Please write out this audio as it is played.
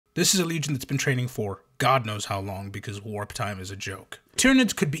This is a legion that's been training for God knows how long because warp time is a joke.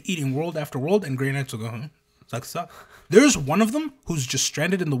 Tyranids could be eating world after world and Grey Knights will go, suck. There's one of them who's just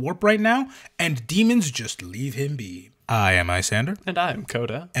stranded in the warp right now and demons just leave him be. I am Isyander. And I am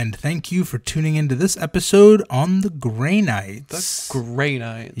Coda. And thank you for tuning into this episode on the Grey Knights. The Grey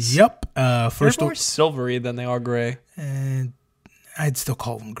Knights. Yep. They're more silvery than they are gray. I'd still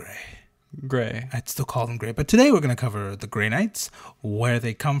call them gray. Gray. I'd still call them gray. But today we're going to cover the Grey Knights, where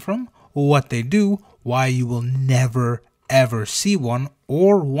they come from, what they do, why you will never, ever see one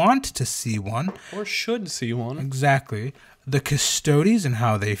or want to see one. Or should see one. Exactly. The Custodes and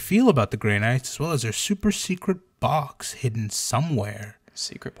how they feel about the Grey Knights, as well as their super secret box hidden somewhere.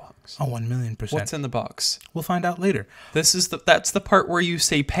 Secret box. Oh, 1,000,000%. What's in the box? We'll find out later. That's the part where you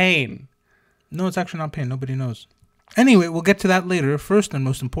say pain. No, it's actually not pain. Nobody knows. Anyway, we'll get to that later. First and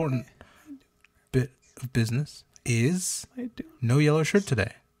most important bit of business is no yellow shirt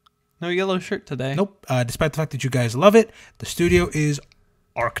today. No yellow shirt today. Nope. Despite the fact that you guys love it, the studio is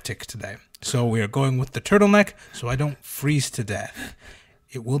Arctic today. So we are going with the turtleneck so I don't freeze to death.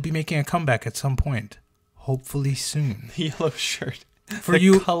 It will be making a comeback at some point. Hopefully soon. The yellow shirt. For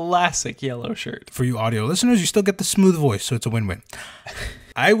you, classic yellow shirt. For you audio listeners, you still get the smooth voice, so it's a win-win.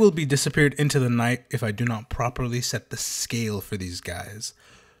 I will be disappeared into the night if I do not properly set the scale for these guys.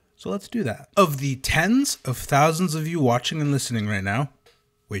 So let's do that. Of the tens of thousands of you watching and listening right now,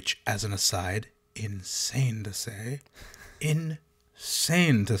 which, as an aside, insane to say,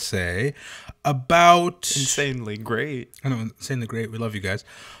 about... Insanely great. I know, insanely great. We love you guys.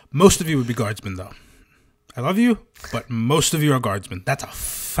 Most of you would be guardsmen, though. I love you, but most of you are guardsmen. That's a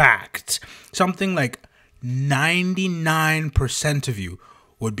fact. Something like 99% of you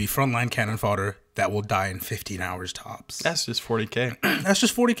would be frontline cannon fodder that will die in 15 hours tops. That's just 40k. That's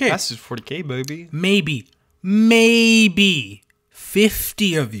just 40k. That's just 40k, baby. Maybe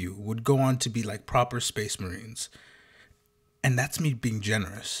 50 of you would go on to be like proper Space Marines. And that's me being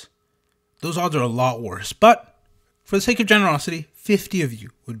generous. Those odds are a lot worse. But for the sake of generosity, 50 of you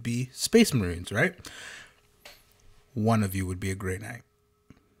would be Space Marines, right? One of you would be a Grey Knight.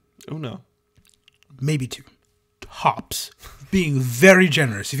 Oh, no. Maybe two. Tops. Being very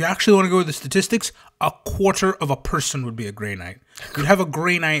generous. If you actually want to go with the statistics, a quarter of a person would be a Grey Knight. You'd have a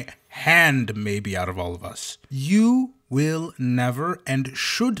Grey Knight hand maybe out of all of us. You will never and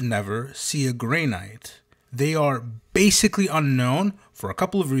should never see a Grey Knight. They are basically unknown for a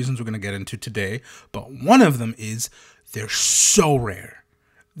couple of reasons we're going to get into today. But one of them is they're so rare.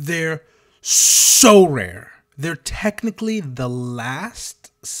 They're so rare. They're technically the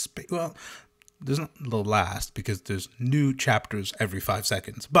last, well, there's not the last because there's new chapters every 5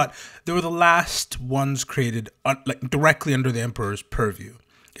 seconds, but they were the last ones created like directly under the Emperor's purview.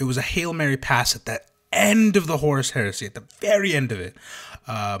 It was a Hail Mary pass at the end of the Horus Heresy, at the very end of it.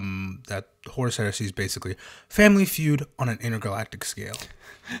 That Horus Heresy is basically Family Feud on an intergalactic scale.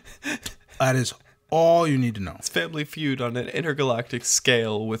 That is all you need to know. It's Family Feud on an intergalactic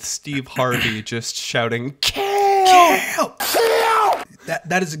scale with Steve Harvey just shouting, "Kill! Kill! Kill!"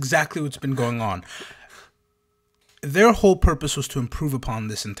 That is exactly what's been going on. Their whole purpose was to improve upon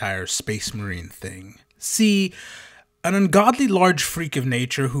this entire Space Marine thing. See, an ungodly large freak of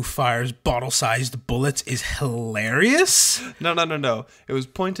nature who fires bottle-sized bullets is hilarious. No. It was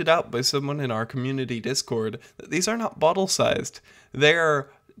pointed out by someone in our community Discord that these are not bottle-sized. They are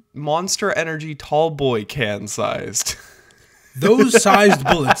Monster Energy tall boy can sized. Those sized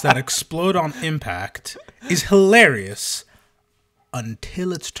bullets that explode on impact is hilarious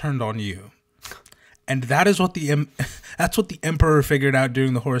until it's turned on you. And that is what that's what the Emperor figured out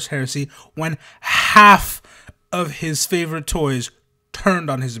during the Horus Heresy when half of his favorite toys turned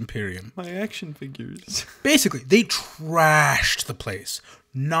on his Imperium. My action figures. Basically, they trashed the place.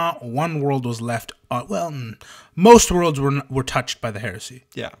 Not one world was left on. Well, most worlds were touched by the heresy.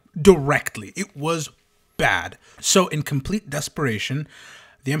 Yeah. Directly. It was bad. So, in complete desperation,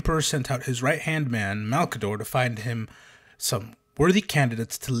 the Emperor sent out his right-hand man, Malcador, to find him some worthy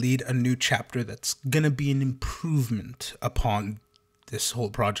candidates to lead a new chapter that's going to be an improvement upon this whole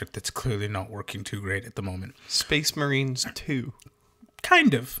project that's clearly not working too great at the moment. Space Marines 2.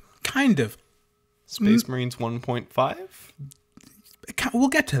 Kind of. Space Marines 1.5? We'll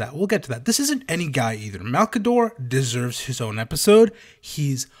get to that. This isn't any guy either. Malcador deserves his own episode.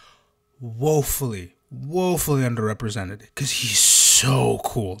 He's woefully underrepresented because he's so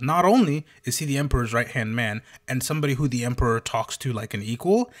cool. Not only is he the Emperor's right-hand man and somebody who the Emperor talks to like an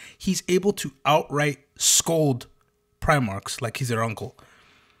equal, he's able to outright scold Primarchs like he's their uncle.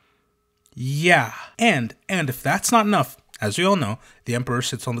 Yeah. And if that's not enough, as we all know, the Emperor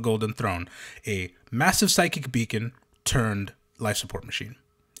sits on the Golden Throne, a massive psychic beacon turned life support machine.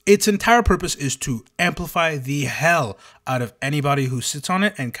 Its entire purpose is to amplify the hell out of anybody who sits on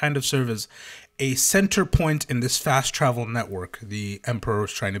it and kind of serve as a center point in this fast travel network the Emperor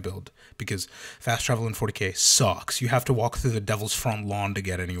was trying to build. Because fast travel in 40k sucks. You have to walk through the Devil's Front lawn to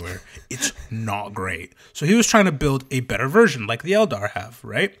get anywhere. It's not great. So he was trying to build a better version like the Eldar have,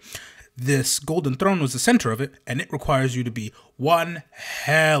 right? This Golden Throne was the center of it, and it requires you to be one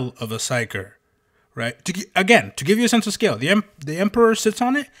hell of a Psyker. Right? To give you a sense of scale, the Emperor sits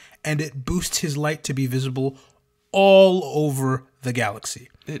on it, and it boosts his light to be visible all over the galaxy.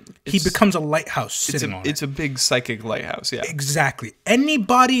 He becomes a lighthouse sitting on it. It's a big psychic lighthouse, yeah. Exactly.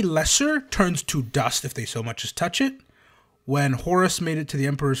 Anybody lesser turns to dust if they so much as touch it. When Horus made it to the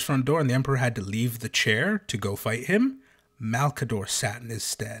Emperor's front door and the Emperor had to leave the chair to go fight him, Malkador sat in his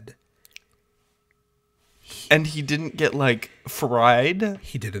stead. And he didn't get, like, fried?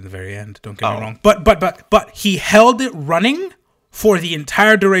 He did in the very end, don't get me wrong. But he held it running for the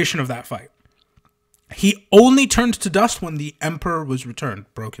entire duration of that fight. He only turned to dust when the Emperor was returned,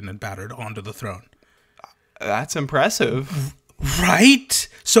 broken and battered, onto the throne. That's impressive. Right?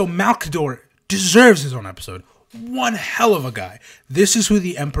 So Malkador deserves his own episode. One hell of a guy. This is who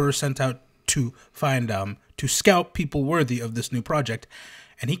the Emperor sent out to find, to scout people worthy of this new project.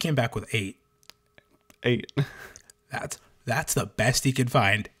 And he came back with 8. 8. That's the best he could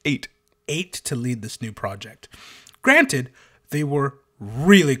find. 8 to lead this new project. Granted, they were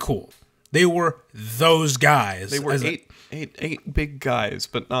really cool. They were those guys. They were eight big guys,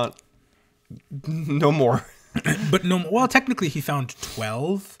 but no more. But no, well, technically he found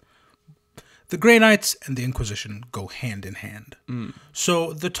 12. The Grey Knights and the Inquisition go hand in hand.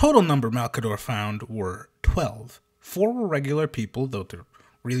 So the total number Malkador found were 12. 4 were regular people, though they're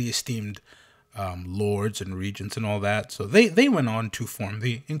really esteemed lords and regents and all that. So they went on to form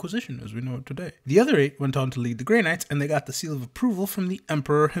the Inquisition as we know it today. The other 8 went on to lead the Grey Knights, and they got the seal of approval from the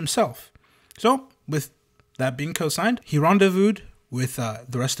Emperor himself. So, with that being co-signed, he rendezvoused with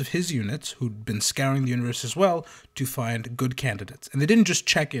the rest of his units, who'd been scouring the universe as well, to find good candidates. And they didn't just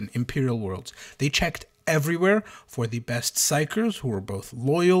check in Imperial worlds. They checked everywhere for the best Psykers who were both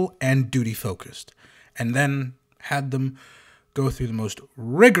loyal and duty-focused. And then had them go through the most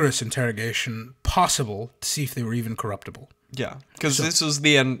rigorous interrogation possible to see if they were even corruptible. Yeah, because this was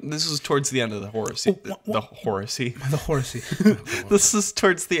the end. This was towards the end of the Horus. The Horusy. The Horusy. This is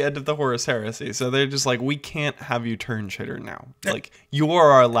towards the end of the Horus heresy. So they're just like, we can't have you turn traitor now. Like, you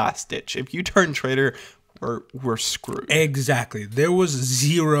are our last ditch. If you turn traitor, we're screwed. Exactly. There was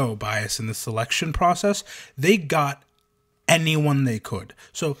zero bias in the selection process. They got anyone they could.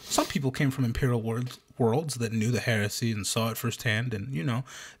 So some people came from Imperial worlds that knew the heresy and saw it firsthand, and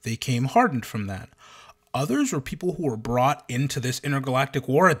they came hardened from that. Others were people who were brought into this intergalactic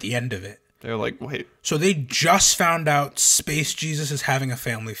war at the end of it. They're like, wait. So they just found out Space Jesus is having a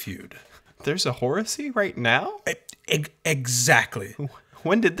family feud. There's a Horusy right now? Exactly.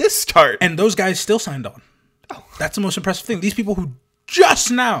 When did this start? And those guys still signed on. Oh. That's the most impressive thing. These people who just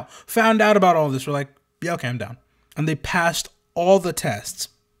now found out about all this were like, yeah, okay, I'm down. And they passed all the tests.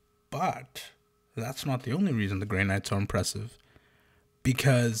 But that's not the only reason the Grey Knights are impressive.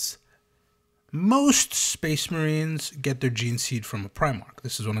 Because most Space Marines get their gene seed from a Primarch.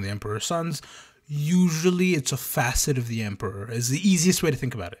 This is one of the Emperor's sons. Usually it's a facet of the Emperor, is the easiest way to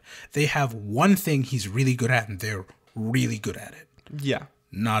think about it. They have one thing he's really good at, and they're really good at it. Yeah.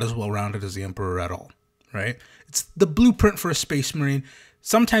 Not as well-rounded as the Emperor at all, right? It's the blueprint for a Space Marine,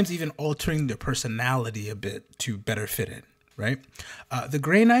 sometimes even altering their personality a bit to better fit in, right? The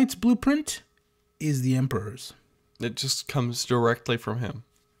Grey Knight's blueprint is the Emperor's. It just comes directly from him.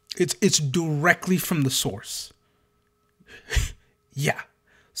 It's directly from the source. Yeah.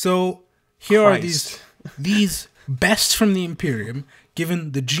 So here are these bests from the Imperium,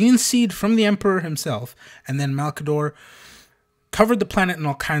 given the gene seed from the Emperor himself, and then Malkador covered the planet in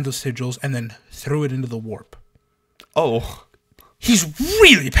all kinds of sigils and then threw it into the warp. Oh. He's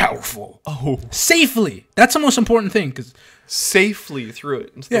really powerful. Oh. Safely. That's the most important thing. Cause safely threw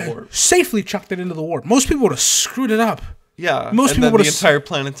it into the warp. Safely chucked it into the warp. Most people would have screwed it up. Yeah, most people would have. The entire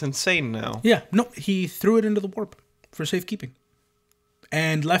planet's insane now. Yeah, no, he threw it into the warp for safekeeping,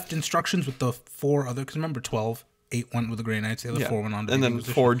 and left instructions with the 4 other. Because remember, 12, 8 went with the Grey Knights, the other 4 went on to and the then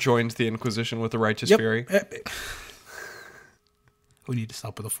Inquisition. 4 joined the Inquisition with the Righteous Fury. We need to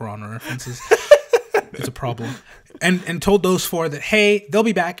stop with the For Honor references. It's a problem. And told those 4 that, hey, they'll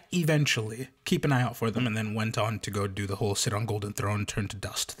be back eventually. Keep an eye out for them, and then went on to go do the whole sit on Golden Throne, turn to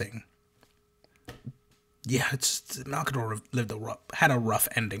dust thing. Yeah, Malkador had a rough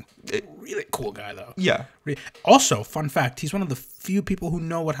ending. Really cool guy, though. Yeah. Also, fun fact, he's one of the few people who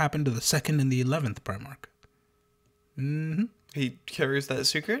know what happened to the 2nd and the 11th Primarch. He carries that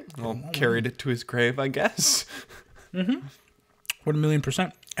secret. Well, carried it to his grave, I guess. What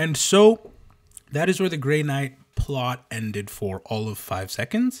 1,000,000%. And so that is where the Grey Knight plot ended for all of 5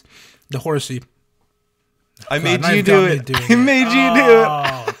 seconds. The Horsey. I made you do it. I made you do it.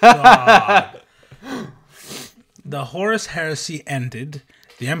 Oh, God. The Horus heresy ended.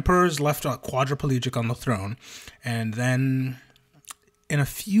 The emperors left quadriplegic on the throne. And then in a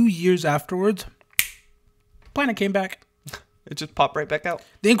few years afterwards, planet came back. It just popped right back out.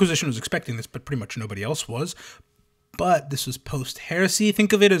 The Inquisition was expecting this, but pretty much nobody else was. But this was post-heresy.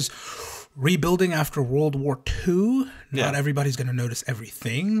 Think of it as rebuilding after World War II. Not everybody's going to notice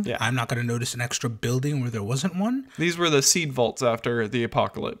everything. Yeah. I'm not going to notice an extra building where there wasn't one. These were the seed vaults after the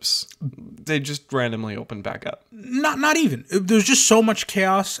apocalypse. They just randomly opened back up. Not even. There's just so much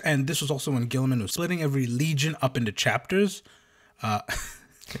chaos, and this was also when Gilliman was splitting every legion up into chapters.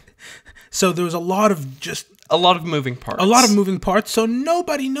 So there was a lot of moving parts. A lot of moving parts, so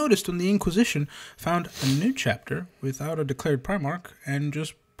nobody noticed when the Inquisition found a new chapter without a declared Primarch and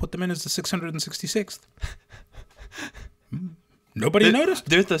just put them in as the 666th. Nobody noticed.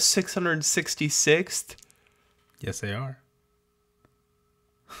 They're the 666th? Yes, they are.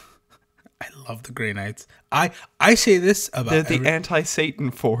 I love the Grey Knights. I say this about They're the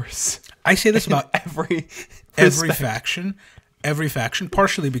anti-Satan force. I say this about every faction. Every faction,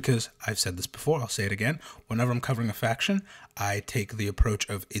 partially because I've said this before, I'll say it again. Whenever I'm covering a faction, I take the approach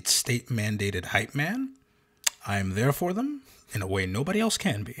of it's state-mandated hype man. I am there for them in a way nobody else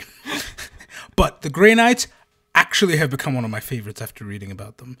can be. But the Grey Knights actually have become one of my favorites after reading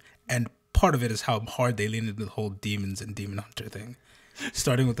about them. And part of it is how hard they lean into the whole demons and demon hunter thing.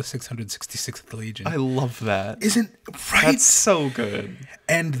 Starting with the 666th Legion. I love that. Isn't right? That's so good.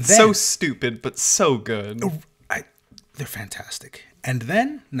 And then, so stupid, but so good. They're fantastic. And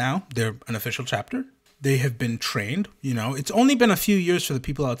then, now, they're an official chapter. They have been trained. You know, it's only been a few years for the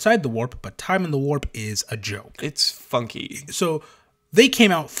people outside the warp, but time in the warp is a joke. It's funky. So, they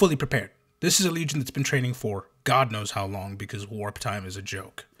came out fully prepared. This is a legion that's been training for God knows how long because warp time is a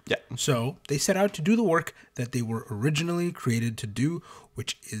joke. Yeah. So, they set out to do the work that they were originally created to do,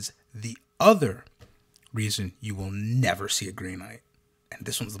 which is the other reason you will never see a Grey Knight. And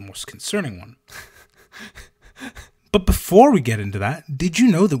this one's the most concerning one. But before we get into that, did you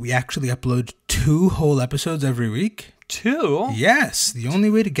know that we actually upload 2 whole episodes every week? 2? Yes. The only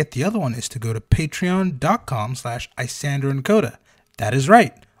way to get the other one is to go to patreon.com/IsyanderandCoda. That is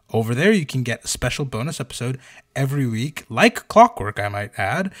right. Over there, you can get a special bonus episode every week, like clockwork, I might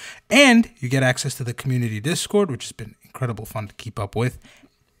add. And you get access to the community Discord, which has been incredible fun to keep up with.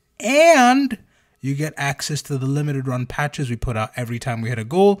 And you get access to the limited run patches we put out every time we hit a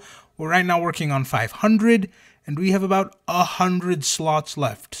goal. We're right now working on 500. And we have about 100 slots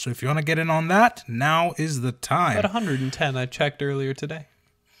left. So if you want to get in on that, now is the time. About 110, I checked earlier today.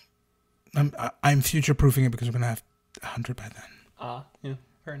 I'm future-proofing it because we're going to have 100 by then. Yeah,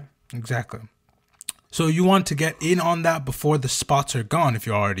 fair enough. Exactly. So you want to get in on that before the spots are gone. If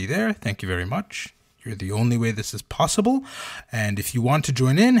you're already there, thank you very much. You're the only way this is possible. And if you want to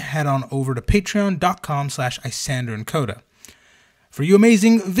join in, head on over to patreon.com/IsyanderandCoda. For you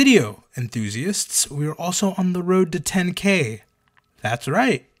amazing video enthusiasts, we are also on the road to 10K. That's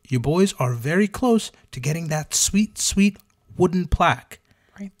right. You boys are very close to getting that sweet, sweet wooden plaque.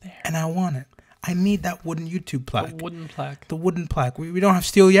 Right there. And I want it. I need that wooden YouTube plaque. The wooden plaque. The wooden plaque. We don't have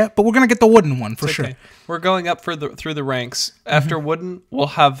steel yet, but we're going to get the wooden one for sure. We're going up through the ranks. After wooden, we'll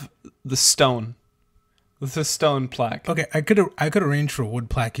have the stone. The stone plaque. Okay, I could arrange for a wood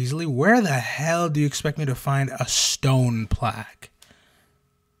plaque easily. Where the hell do you expect me to find a stone plaque?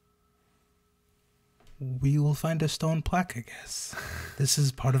 We will find a stone plaque, I guess. This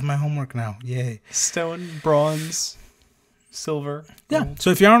is part of my homework now. Yay. Stone, bronze, silver. Yeah. Gold.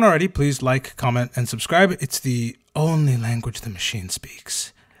 So if you aren't already, please like, comment, and subscribe. It's the only language the machine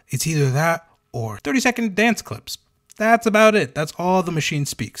speaks. It's either that or 30-second dance clips. That's about it. That's all the machine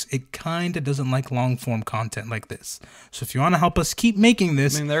speaks. It kind of doesn't like long-form content like this. So if you want to help us keep making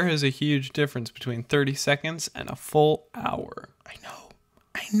this... I mean, there is a huge difference between 30 seconds and a full hour. I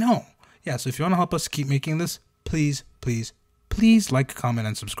know. Yeah, so if you want to help us keep making this, please, please, please like, comment,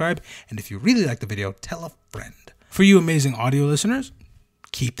 and subscribe. And if you really like the video, tell a friend. For you amazing audio listeners,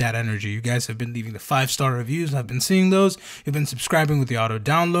 keep that energy. You guys have been leaving the 5-star reviews. I've been seeing those. You've been subscribing with the auto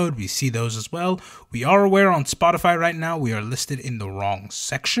download. We see those as well. We are aware on Spotify right now we are listed in the wrong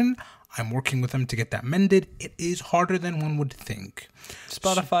section. I'm working with them to get that mended. It is harder than one would think.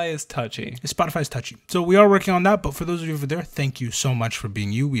 Spotify is touchy. Spotify is touchy. So we are working on that. But for those of you over there, thank you so much for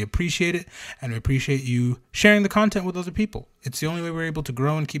being you. We appreciate it. And we appreciate you sharing the content with other people. It's the only way we're able to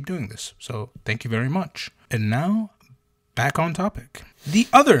grow and keep doing this. So thank you very much. And now, Back on topic. The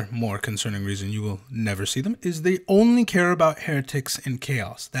other more concerning reason you will never see them is they only care about heretics and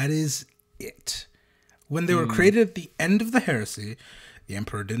chaos. That is it. When they were created at the end of the heresy, the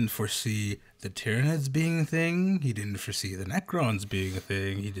Emperor didn't foresee the Tyranids being a thing. He didn't foresee the Necrons being a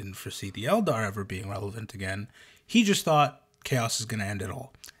thing. He didn't foresee the Eldar ever being relevant again. He just thought chaos is going to end it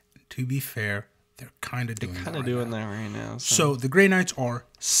all. And to be fair, they're kind of doing that right now. So the Grey Knights are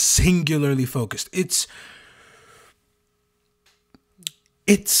singularly focused. It's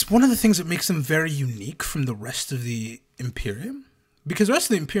one of the things that makes them very unique from the rest of the Imperium. Because the rest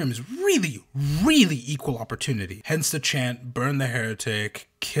of the Imperium is really, really equal opportunity. Hence the chant, burn the heretic,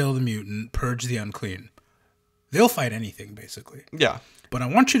 kill the mutant, purge the unclean. They'll fight anything, basically. Yeah. But I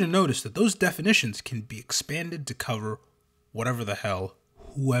want you to notice that those definitions can be expanded to cover whatever the hell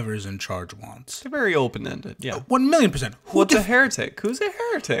whoever's in charge wants. They're very open-ended, yeah. 1,000,000%. What's a heretic? Who's a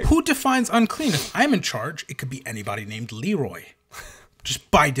heretic? Who defines unclean? If I'm in charge, it could be anybody named Leroy.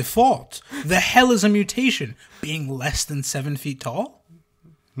 Just by default. The hell is a mutation? Being less than 7 feet tall?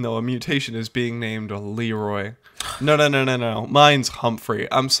 No, a mutation is being named a Leroy. No. Mine's Humphrey.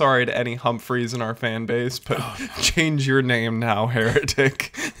 I'm sorry to any Humphreys in our fan base, but change your name now,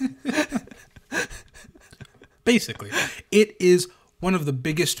 heretic. Basically, it is one of the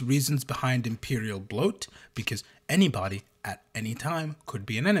biggest reasons behind Imperial bloat, because anybody at any time could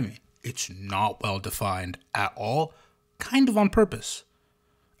be an enemy. It's not well defined at all, kind of on purpose.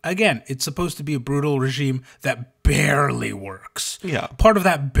 Again, it's supposed to be a brutal regime that barely works. Yeah. Part of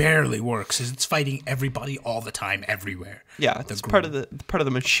that barely works is it's fighting everybody all the time, everywhere. Yeah, it's part of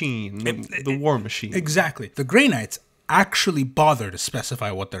the machine, the war machine. Exactly. The Grey Knights actually bother to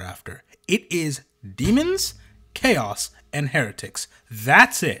specify what they're after. It is demons, chaos, and heretics.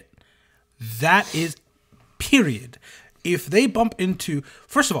 That's it. That is period. If they bump into...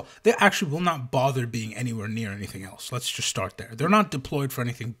 First of all, they actually will not bother being anywhere near anything else. Let's just start there. They're not deployed for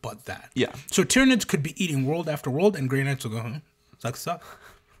anything but that. Yeah. So Tyranids could be eating world after world, and Grey Knights will go, sucks.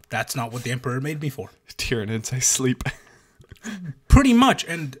 That's not what the Emperor made me for. Tyranids, I sleep. Pretty much.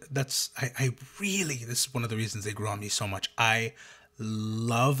 And that's... I really... This is one of the reasons they grew on me so much. I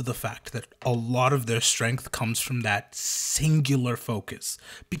love the fact that a lot of their strength comes from that singular focus.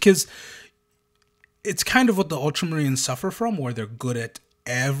 Because... it's kind of what the Ultramarines suffer from, where they're good at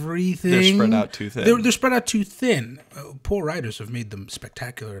everything. They're spread out too thin. They're spread out too thin. Poor writers have made them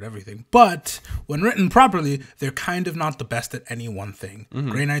spectacular at everything. But when written properly, they're kind of not the best at any one thing.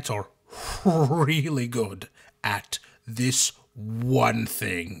 Grey Knights are really good at this one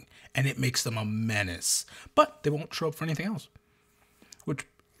thing, and it makes them a menace. But they won't show up for anything else, which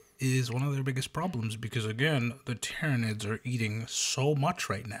is one of their biggest problems because, again, the Tyranids are eating so much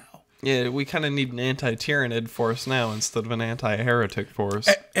right now. Yeah, we kind of need an anti-Tyranid force now instead of an anti-heretic force.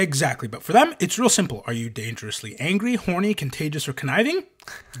 Exactly, but for them, it's real simple. Are you dangerously angry, horny, contagious, or conniving?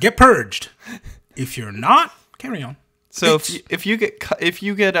 Get purged. If you're not, carry on. So if you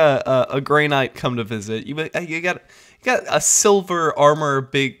get a Grey Knight come to visit, you got a silver armor,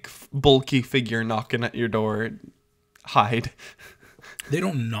 big bulky figure knocking at your door. Hide. They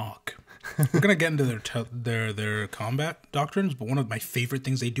don't knock. We're gonna get into their combat doctrines, but one of my favorite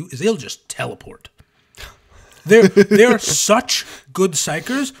things they do is they'll just teleport. They're such good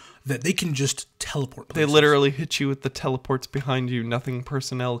psychers that they can just teleport places. They literally hit you with the teleports behind you. Nothing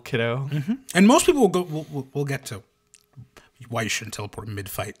personnel, kiddo. And most people will get to why you shouldn't teleport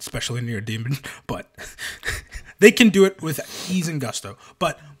mid-fight, especially near a demon, but they can do it with ease and gusto.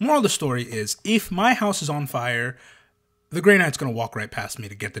 But moral of the story is, if my house is on fire, the Grey Knight's going to walk right past me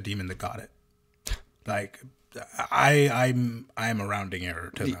to get the demon that got it. Like, I'm a rounding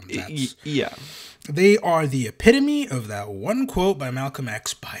error to them. Yeah. They are the epitome of that one quote by Malcolm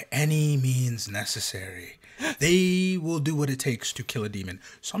X, by any means necessary. They will do what it takes to kill a demon,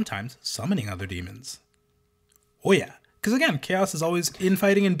 sometimes summoning other demons. Oh yeah. Because again, chaos is always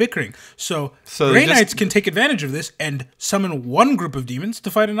infighting and bickering. So Grey Knights can take advantage of this and summon one group of demons to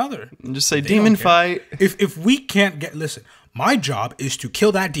fight another. And just say, demon fight. If we can't get... Listen, my job is to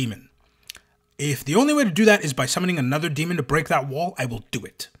kill that demon. If the only way to do that is by summoning another demon to break that wall, I will do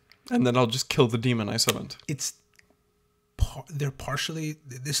it. And then I'll just kill the demon I summoned. They're partially...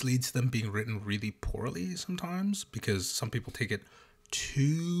 This leads to them being written really poorly sometimes, because some people take it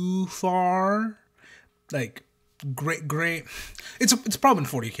too far. Like... Great. It's a problem in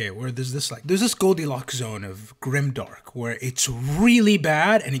 40k where there's this Goldilocks zone of grimdark where it's really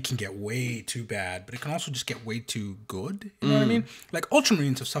bad and it can get way too bad, but it can also just get way too good. You know what I mean? Like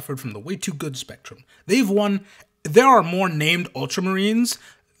Ultramarines have suffered from the way too good spectrum. They've won. There are more named Ultramarines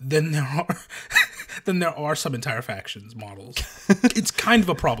than there are than there are some entire factions models. It's kind of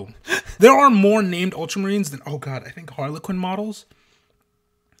a problem. There are more named Ultramarines than, oh god, I think Harlequin models.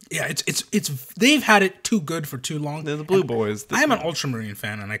 Yeah, it's they've had it too good for too long. They're the blue boys. I'm an Ultramarine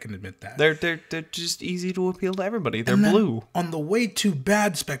fan, and I can admit that. They're just easy to appeal to everybody. They're blue. On the way too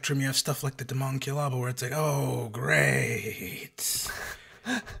bad spectrum, you have stuff like the Daemonhunters, where it's like, oh great,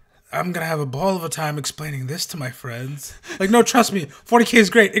 I'm gonna have a ball of a time explaining this to my friends. Like, no, trust me, 40k is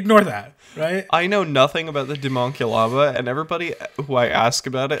great. Ignore that, right? I know nothing about the Daemonhunters, and everybody who I ask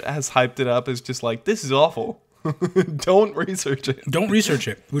about it has hyped it up as just like, this is awful. Don't research it. Don't research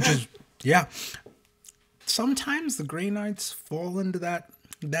it, which is, yeah. Sometimes the Grey Knights fall into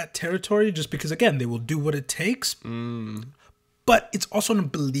that territory just because, again, they will do what it takes. But it's also in a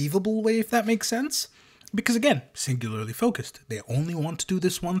believable way, if that makes sense. Because, again, singularly focused. They only want to do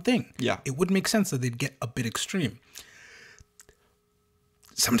this one thing. Yeah. It would make sense that they'd get a bit extreme.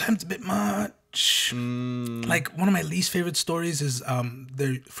 Sometimes a bit much. Like, one of my least favorite stories is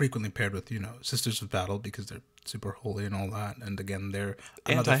they're frequently paired with, Sisters of Battle because they're super holy and all that. And again, they're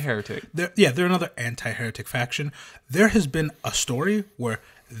anti-heretic. They're another anti-heretic faction. There has been a story where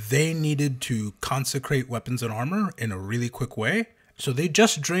they needed to consecrate weapons and armor in a really quick way. So they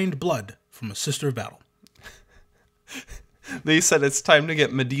just drained blood from a Sister of Battle. They said it's time to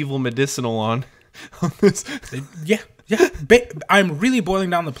get medieval medicinal on this. Yeah. I'm really boiling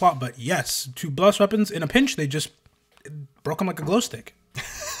down the plot, but yes, two blast weapons in a pinch, they just broke them like a glow stick.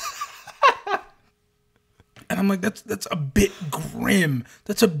 And I'm like, that's a bit grim.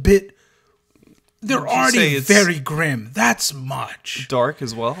 That's a bit. They're already very grim. That's much. Dark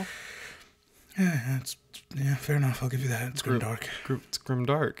as well. Yeah, fair enough. I'll give you that. It's grim dark. It's grim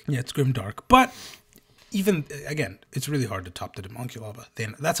dark. Yeah, it's grim dark. But even again, it's really hard to top the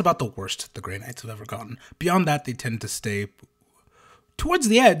Daemonhunters. That's about the worst the Grey Knights have ever gotten. Beyond that, they tend to stay towards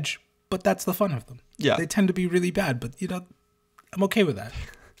the edge, but that's the fun of them. Yeah, they tend to be really bad, but I'm okay with that.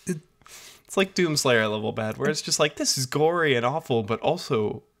 It's like Doomslayer level bad, where it's just like, this is gory and awful, but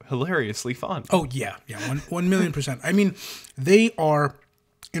also hilariously fun. Oh yeah, 1,000,000%. I mean, they are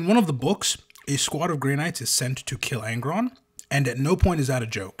in one of the books. A squad of Grey Knights is sent to kill Angron, and at no point is that a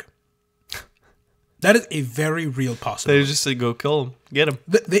joke. That is a very real possibility. They just say, go kill him. Get him.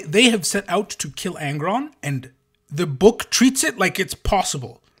 They have set out to kill Angron, and the book treats it like it's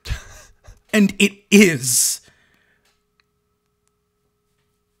possible. And it is.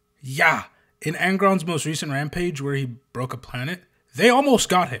 Yeah. In Angron's most recent rampage, where he broke a planet, they almost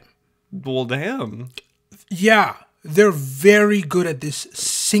got him. Well, damn. Yeah. They're very good at this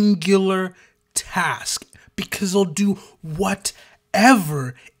singular task, because they'll do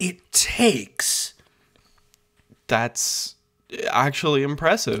whatever it takes. That's actually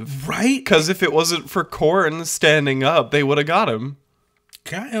impressive. Right? Because if it wasn't for Corrin standing up, they would have got him.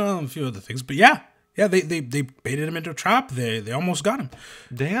 A few other things, but yeah. Yeah, they baited him into a trap. They almost got him.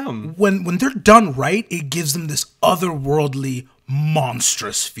 Damn. When they're done right, it gives them this otherworldly,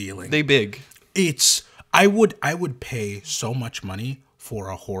 monstrous feeling. They big. I would pay so much money for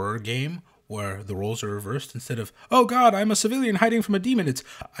a horror game where the roles are reversed. Instead of, oh god, I'm a civilian hiding from a demon, it's,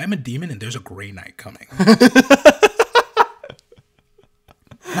 I'm a demon and there's a Grey Knight coming.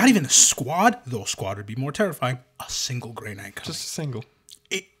 Not even a squad, though a squad would be more terrifying. A single Grey Knight coming. Just a single.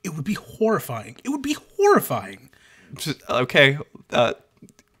 It would be horrifying. It would be horrifying. Okay,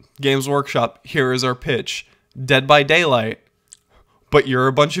 Games Workshop, here is our pitch. Dead by Daylight, but you're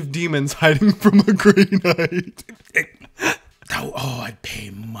a bunch of demons hiding from a Grey Knight. I'd pay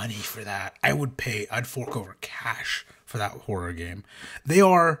money for that. I'd fork over cash for that horror game. They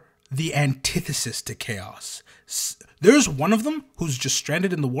are the antithesis to chaos. There's one of them who's just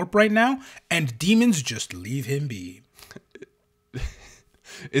stranded in the warp right now, and demons just leave him be.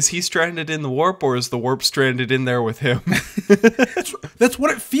 Is he stranded in the warp, or is the warp stranded in there with him? That's what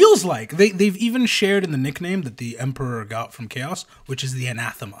it feels like. They've even shared in the nickname that the Emperor got from Chaos, which is the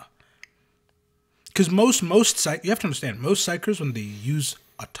Anathema. Because you have to understand, most Psykers, when they use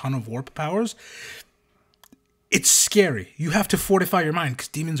a ton of warp powers, it's scary. You have to fortify your mind, because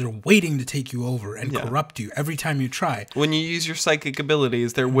demons are waiting to take you over and corrupt you every time you try. When you use your psychic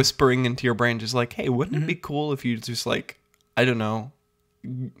abilities, they're whispering into your brain, just like, hey, wouldn't it be cool if you just, like, I don't know,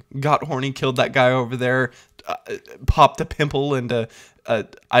 got horny, killed that guy over there, popped a pimple, and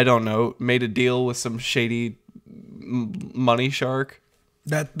I don't know, made a deal with some shady money shark.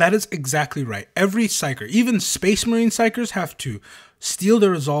 That is exactly right. Every Psyker, even Space Marine Psykers, have to steal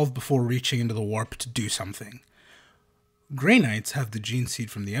their resolve before reaching into the warp to do something. Grey Knights have the gene seed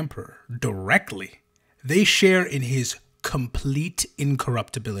from the Emperor directly. They share in his complete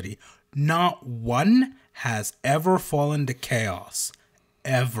incorruptibility. Not one has ever fallen to chaos.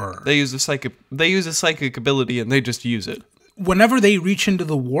 ever. They use a psychic ability and they just use it. Whenever they reach into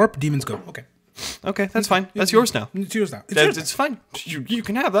the warp, demons go, okay. Okay, that's fine. That's yours now. It's yours now. It's fine. You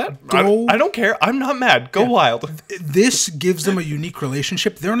can have that. Go- I don't care. I'm not mad. Go wild. This gives them a unique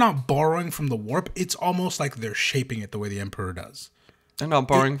relationship. They're not borrowing from the warp. It's almost like they're shaping it the way the Emperor does. They're not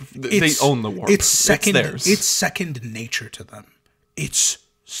borrowing. They own the warp. It's theirs. It's second nature to them. It's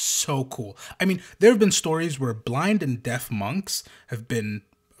so cool. I mean, there have been stories where blind and deaf monks have been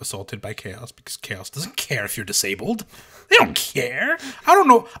assaulted by Chaos because Chaos doesn't care if you're disabled. They don't care. I don't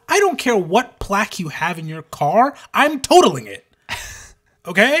know. I don't care what plaque you have in your car. I'm totaling it.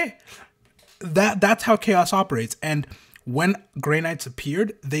 Okay? That's how Chaos operates. And when Grey Knights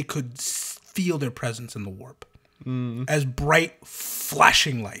appeared, they could feel their presence in the warp. As bright,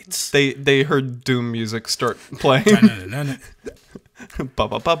 flashing lights. They heard Doom music start playing.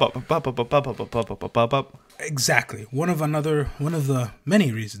 Exactly. One of the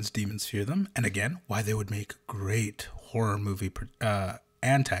many reasons demons fear them, and again, why they would make great horror movie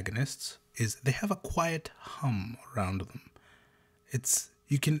antagonists, is they have a quiet hum around them.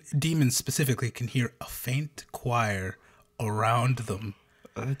 Demons specifically can hear a faint choir around them.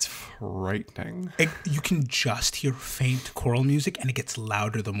 That's frightening. You can just hear faint choral music, and it gets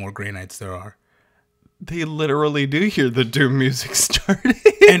louder the more Grey Knights there are. They literally do hear the Doom music starting.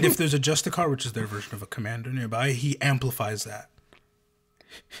 And if there's a Justicar, which is their version of a commander nearby, he amplifies that.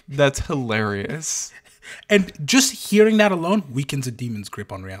 That's hilarious. And just hearing that alone weakens a demon's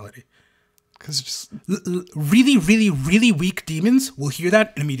grip on reality. Because just really, really, really weak demons will hear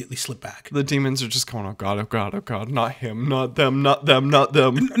that and immediately slip back. The demons are just going, oh God, oh God, oh God. Not him, not them, not them, not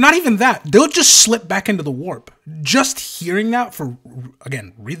them. Not even that. They'll just slip back into the warp. Just hearing that for,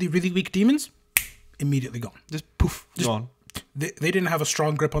 again, really, really weak demons, immediately gone. Just poof, gone. They didn't have a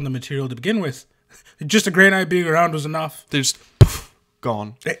strong grip on the material to begin with. Just a Grey Knight being around was enough. They're just poof,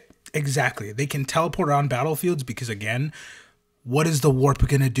 gone. Exactly. They can teleport around battlefields because, again, what is the warp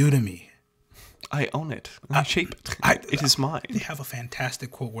going to do to me? I own it. I shape it. It is mine. They have a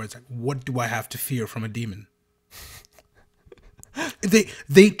fantastic quote where it's like, what do I have to fear from a demon?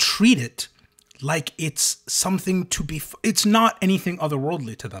 They treat it like it's something to be... It's not anything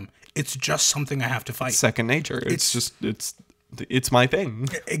otherworldly to them. It's just something I have to fight. Second nature. It's my thing.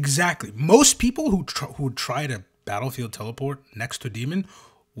 Exactly. Most people who would try to battlefield teleport next to a demon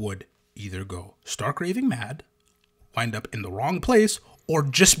would either go stark raving mad, wind up in the wrong place, or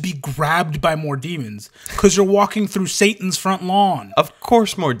just be grabbed by more demons because you're walking through Satan's front lawn. Of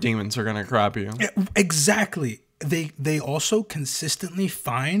course more demons are going to grab you. Exactly. They also consistently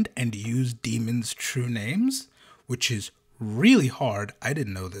find and use demons' true names, which is really hard. I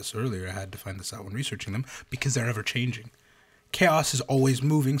didn't know this earlier. I had to find this out when researching them because they're ever changing. Chaos is always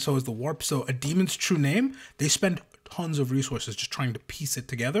moving, so is the warp. So a demon's true name, they spend tons of resources just trying to piece it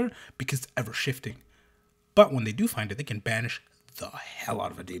together because it's ever shifting. But when they do find it, they can banish the hell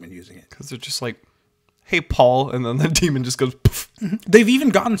out of a demon using it. Because they're just like, hey, Paul, and then the demon just goes poof. They've even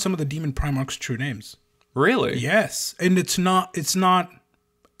gotten some of the demon Primarch's true names. Really? Yes. And it's not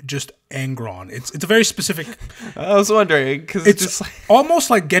just Angron. It's a very specific... I was wondering, because it's just like... almost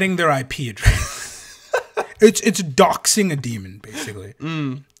like getting their IP address. It's doxing a demon, basically.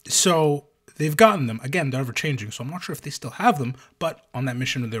 So they've gotten them. Again, they're ever changing, so I'm not sure if they still have them, but on that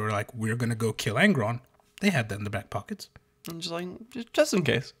mission where they were like, we're going to go kill Angron, they had that in the back pockets. I'm just like, just in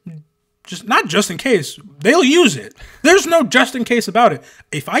case. Not just in case. They'll use it. There's no just in case about it.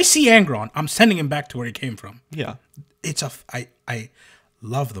 If I see Angron, I'm sending him back to where he came from. Yeah. I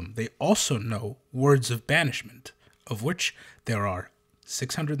love them. They also know words of banishment, of which there are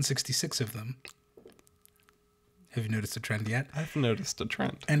 666 of them. Have you noticed a trend yet? I've noticed a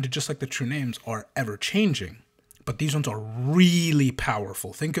trend. And just like the true names are ever changing. But these ones are really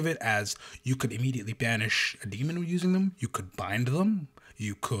powerful. Think of it as you could immediately banish a demon using them. You could bind them.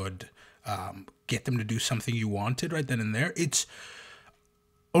 You could get them to do something you wanted right then and there. It's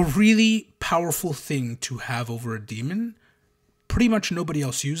a really powerful thing to have over a demon. Pretty much nobody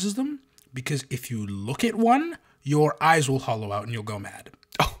else uses them because if you look at one, your eyes will hollow out and you'll go mad.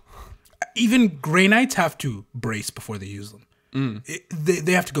 Oh. Even Grey Knights have to brace before they use them.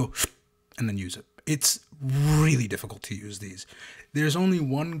 They have to go and then use it. It's really difficult to use these. There's only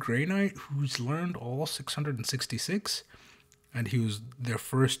one Grey Knight who's learned all 666, and he was their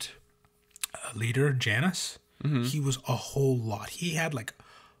first leader, Janus. He was a whole lot. He had like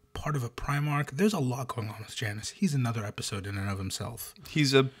part of a Primarch. There's a lot going on with Janus. He's another episode in and of himself.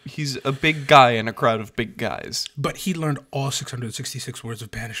 He's a big guy in a crowd of big guys. But he learned all 666 words of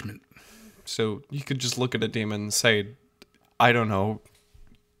banishment. So you could just look at a demon and say, I don't know,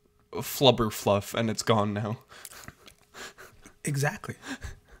 flubber fluff, and it's gone now. Exactly.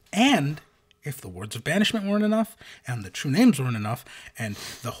 And if the words of banishment weren't enough, and the true names weren't enough, and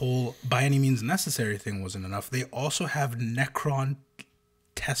the whole by any means necessary thing wasn't enough, they also have Necron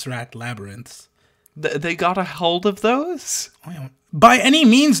Tesseract Labyrinths. They got a hold of those? Oh, yeah. By any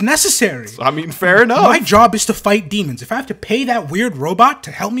means necessary. I mean, fair enough. My job is to fight demons. If I have to pay that weird robot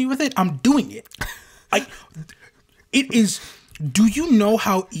to help me with it, I'm doing it. It is... Do you know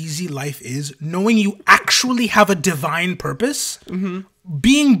how easy life is knowing you actually have a divine purpose? Mm-hmm.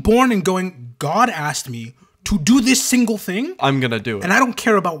 Being born and going, God asked me to do this single thing. I'm going to do it. And I don't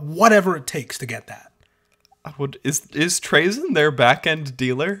care about whatever it takes to get that. Is Trazen their back-end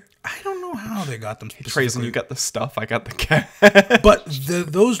dealer? I don't know how they got them specifically. Trazen, you got the stuff, I got the cash. But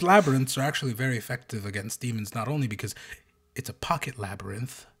those labyrinths are actually very effective against demons, not only because it's a pocket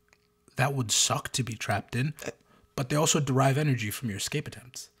labyrinth that would suck to be trapped in, but they also derive energy from your escape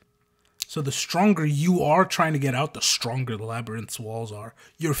attempts. So the stronger you are trying to get out, the stronger the labyrinth's walls are.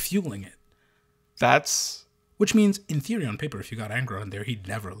 You're fueling it. Which means, in theory, on paper, if you got Angra on there, he'd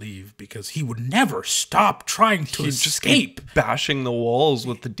never leave because he would never stop trying to escape. Just keep bashing the walls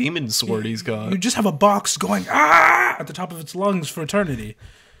with the demon sword he's got. You just have a box going, ah, at the top of its lungs for eternity.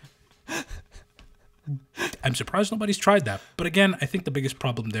 I'm surprised nobody's tried that. But again, I think the biggest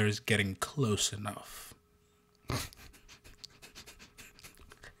problem there is getting close enough.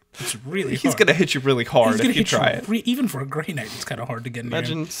 It's really hard. He's going to hit you really hard if you try it. Even for a Grey Knight, it's kind of hard to get in.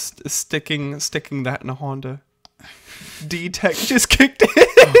 Imagine sticking that in a Honda. D-Tech just kicked in.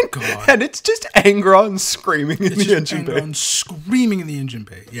 Oh, God. And it's just Angron screaming in the engine bay. Angron screaming in the engine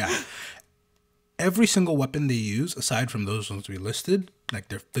bay, yeah. Every single weapon they use, aside from those ones we listed, like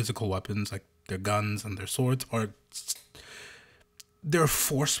their physical weapons, like their guns and their swords, they're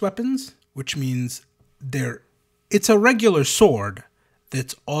force weapons, which means it's a regular sword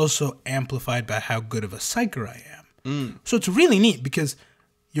that's also amplified by how good of a Psyker I am. So it's really neat because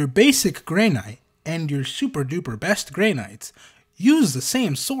your basic Grey Knight and your super duper best Grey Knights use the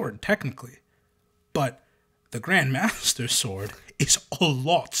same sword technically, but the Grand Master's sword is a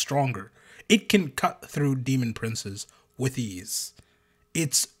lot stronger. It can cut through demon princes with ease.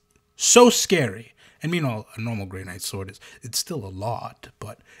 It's so scary. And meanwhile, a normal Grey Knight sword it's still a lot,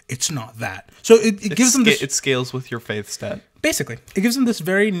 but it's not that. So it gives them this... It scales with your faith stat. Basically, it gives them this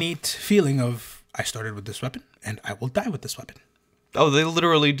very neat feeling of, I started with this weapon, and I will die with this weapon. Oh, they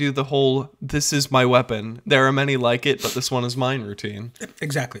literally do the whole, this is my weapon. There are many like it, but this one is mine routine.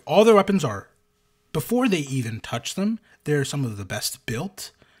 Exactly. All their weapons are, before they even touch them, they're some of the best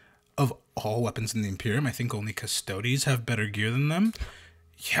built of all weapons in the Imperium. I think only Custodes have better gear than them.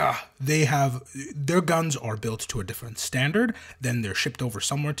 Yeah, their guns are built to a different standard. Then they're shipped over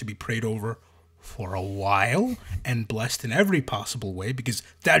somewhere to be prayed over for a while and blessed in every possible way, because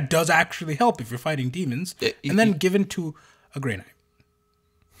that does actually help if you're fighting demons, and then given to a Grey Knight.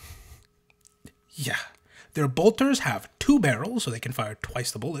 Yeah. Their bolters have 2 barrels, so they can fire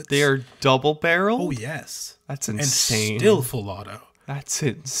twice the bullets. They are double barrel? Oh, yes. That's insane. And still full auto. That's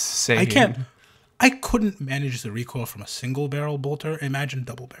insane. I couldn't manage the recoil from a single barrel bolter. Imagine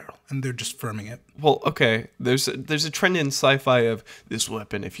double barrel, and they're just firming it. Well, okay. There's a trend in sci-fi of this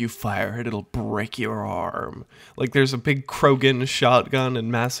weapon. If you fire it, it'll break your arm. Like there's a big Krogan shotgun in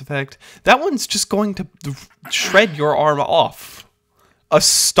Mass Effect. That one's just going to shred your arm off. A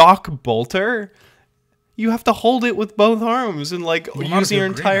stock bolter, you have to hold it with both arms and use your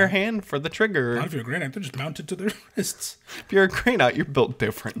entire hand for the trigger. Not if you're a Grey Knight, they're just mounted to their wrists. If you're a Grey Knight, you're built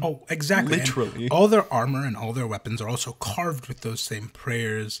different. Oh, exactly. Literally. And all their armor and all their weapons are also carved with those same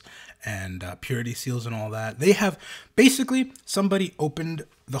prayers and purity seals and all that. They have, basically, somebody opened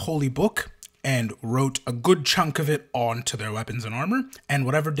the Holy Book and wrote a good chunk of it onto their weapons and armor, and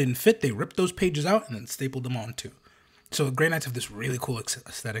whatever didn't fit, they ripped those pages out and then stapled them onto. So Grey Knights have this really cool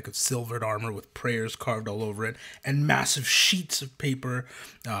aesthetic of silvered armor with prayers carved all over it, and massive sheets of paper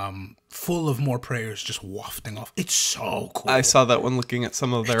full of more prayers just wafting off. It's so cool. I saw that when looking at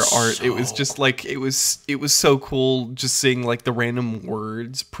some of their art. So... It was just it was so cool just seeing the random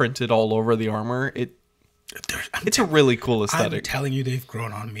words printed all over the armor. It's a really cool aesthetic. I'm telling you, they've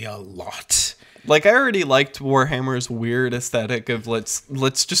grown on me a lot. I already liked Warhammer's weird aesthetic of let's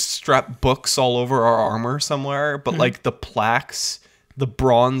just strap books all over our armor somewhere, but the plaques, the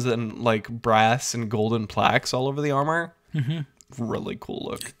bronze and brass and golden plaques all over the armor, really cool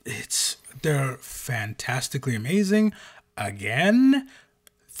look. They're fantastically amazing. Again,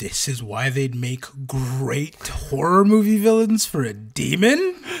 this is why they'd make great horror movie villains for a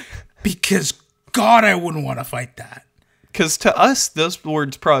demon, because God, I wouldn't want to fight that. Because to us, those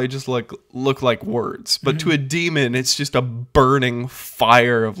words probably just look like words. But to a demon, it's just a burning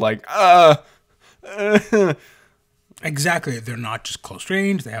fire of Exactly. They're not just close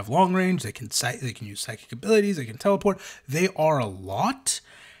range. They have long range. They can use psychic abilities. They can teleport. They are a lot.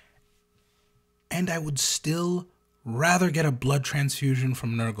 And I would still rather get a blood transfusion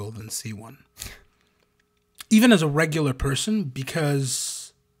from Nurgle than see one. Even as a regular person,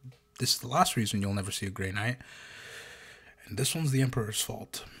 because this is the last reason you'll never see a Grey Knight. And this one's the Emperor's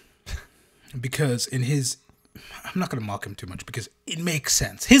fault. Because I'm not going to mock him too much because it makes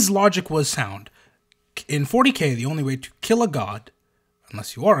sense. His logic was sound. In 40k, the only way to kill a god,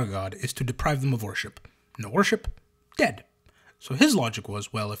 unless you are a god, is to deprive them of worship. No worship, dead. So his logic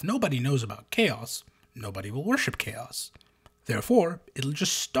was, well, if nobody knows about chaos, nobody will worship chaos. Therefore, it'll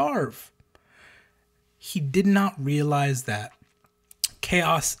just starve. He did not realize that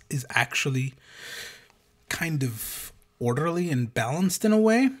chaos is actually kind of orderly and balanced in a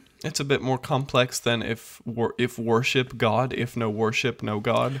way. It's a bit more complex than if worship God, if no worship, no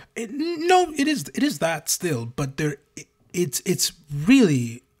God. It is that still, but it's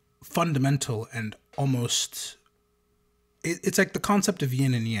really fundamental and almost it's like the concept of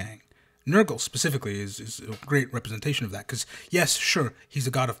yin and yang. Nurgle specifically is a great representation of that because yes, sure, he's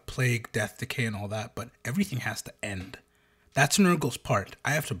a god of plague, death, decay, and all that, but everything has to end. That's Nurgle's part.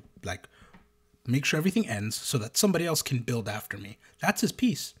 I have to make sure everything ends so that somebody else can build after me. That's his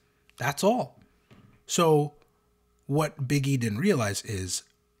piece. That's all. So what Big E didn't realize is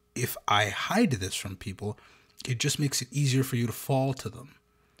if I hide this from people, it just makes it easier for you to fall to them.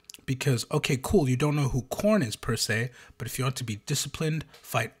 Because, okay, cool, you don't know who Khorne is per se, but if you want to be disciplined,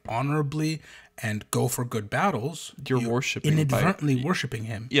 fight honorably, and go for good battles, you're worshiping inadvertently worshiping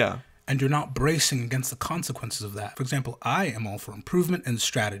him. Yeah. And you're not bracing against the consequences of that. For example, I am all for improvement and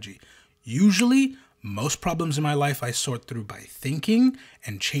strategy. Usually, most problems in my life I sort through by thinking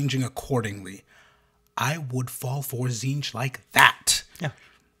and changing accordingly. I would fall for Tzeentch like that. Yeah.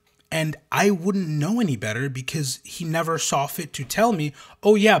 And I wouldn't know any better because he never saw fit to tell me,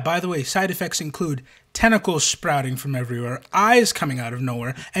 oh yeah, by the way, side effects include tentacles sprouting from everywhere, eyes coming out of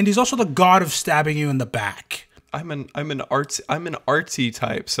nowhere, and he's also the god of stabbing you in the back. I'm an artsy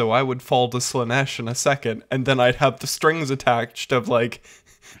type, so I would fall to Slaanesh in a second, and then I'd have the strings attached of like,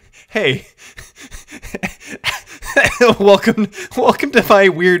 hey, welcome to my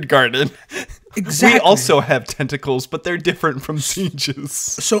weird garden. Exactly. We also have tentacles, but they're different from Tzeentch's.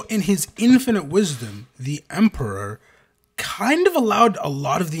 So in his infinite wisdom, the Emperor kind of allowed a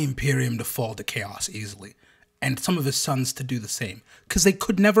lot of the Imperium to fall to chaos easily, and some of his sons to do the same, because they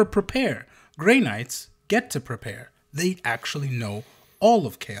could never prepare. Grey Knights get to prepare. They actually know all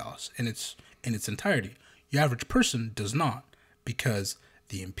of chaos in its entirety. Your average person does not, because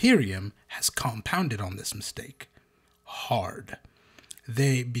the Imperium has compounded on this mistake hard.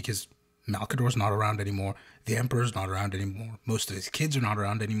 Because Malkador's not around anymore. The Emperor's not around anymore. Most of his kids are not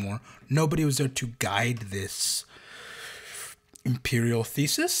around anymore. Nobody was there to guide this imperial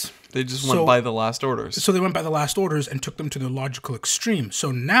thesis. They just went by the last orders. So they went by the last orders and took them to the logical extreme.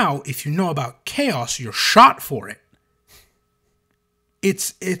 So now, if you know about chaos, you're shot for it.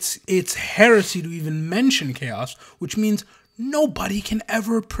 It's heresy to even mention chaos, which means nobody can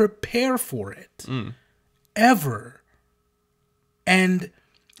ever prepare for it. Ever. And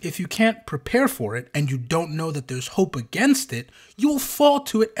if you can't prepare for it and you don't know that there's hope against it, you will fall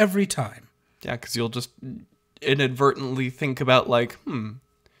to it every time. Yeah, because you'll just inadvertently think about like,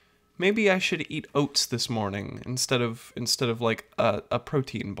 maybe I should eat oats this morning instead of like a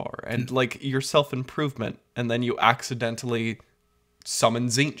protein bar, and like your self-improvement, and then you accidentally summon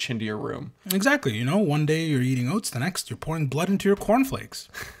Tzeentch into your room. Exactly. You know, one day you're eating oats, the next you're pouring blood into your cornflakes.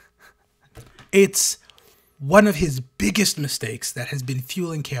 It's one of his biggest mistakes that has been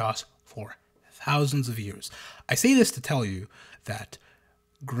fueling chaos for thousands of years. I say this to tell you that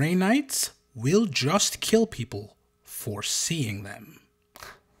Grey Knights will just kill people for seeing them.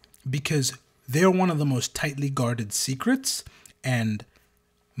 Because they're one of the most tightly guarded secrets, and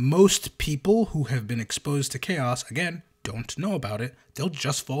most people who have been exposed to chaos, again, don't know about it. They'll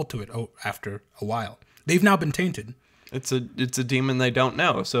just fall to it after a while. They've now been tainted. It's a demon they don't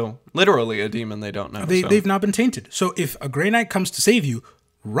know. So literally a demon they don't know. They've now been tainted. So if a Grey Knight comes to save you,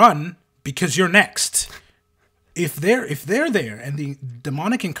 run because you're next. If they're there and the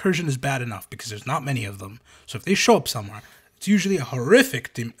demonic incursion is bad enough because there's not many of them. So if they show up somewhere, it's usually a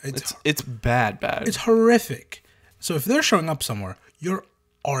horrific. It's bad. It's horrific. So if they're showing up somewhere, you're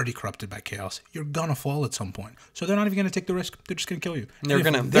already corrupted by chaos. You're gonna fall at some point. So they're not even gonna take the risk. They're just gonna kill you. They're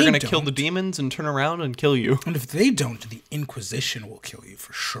gonna kill the demons and turn around and kill you. And if they don't, the Inquisition will kill you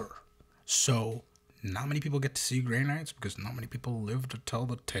for sure. So not many people get to see Grey Knights because not many people live to tell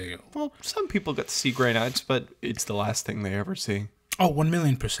the tale. Well, some people get to see Grey Knights, but it's the last thing they ever see. Oh,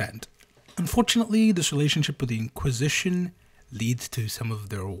 1,000,000%. Unfortunately, this relationship with the Inquisition leads to some of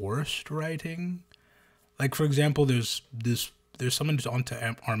their worst writing. Like, for example, there's someone who's onto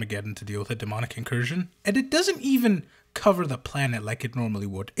Armageddon to deal with a demonic incursion, and it doesn't even cover the planet like it normally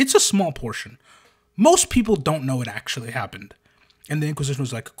would. It's a small portion. Most people don't know it actually happened. And the Inquisition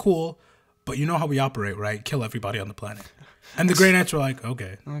was like, cool, but you know how we operate, right? Kill everybody on the planet. And the Grey Knights were like,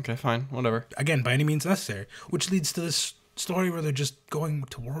 okay. Okay, fine, whatever. Again, by any means necessary. Which leads to this story where they're just going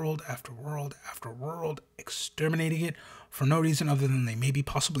to world after world after world, exterminating it for no reason other than they maybe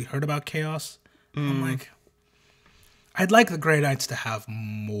possibly heard about chaos. I'm like, I'd like the Grey Knights to have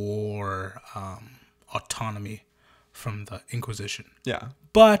more autonomy from the Inquisition. Yeah.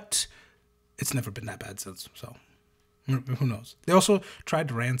 But it's never been that bad since, so who knows? They also tried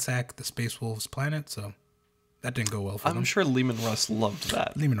to ransack the Space Wolves planet, so that didn't go well for them. I'm sure Lehman Russ loved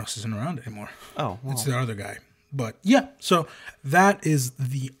that. Lehman Russ isn't around anymore. Oh, well. It's the other guy. But yeah, so that is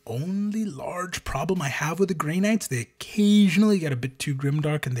the only large problem I have with the Grey Knights. They occasionally get a bit too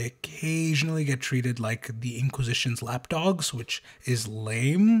grimdark, and they occasionally get treated like the Inquisition's lapdogs, which is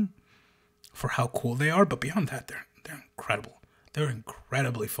lame for how cool they are. But beyond that, they're incredible. They're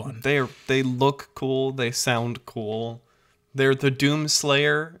incredibly fun. They look cool. They sound cool. They're the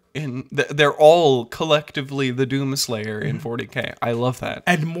Doomslayer they're all collectively the Doomslayer in 40K. I love that.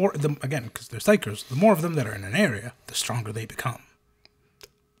 And more of them, again, because they're Psykers, the more of them that are in an area, the stronger they become.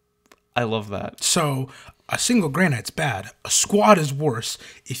 I love that. So a single Grey Knight's bad. A squad is worse.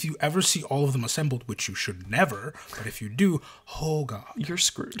 If you ever see all of them assembled, which you should never, but if you do, oh god. You're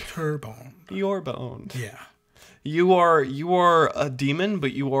screwed. You're boned. You're boned. Yeah. You are a demon,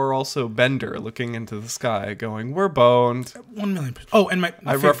 but you are also Bender looking into the sky going, we're boned. 1,000,000%. Oh, and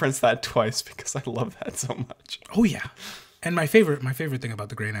I referenced that twice because I love that so much. Oh yeah. And my favorite thing about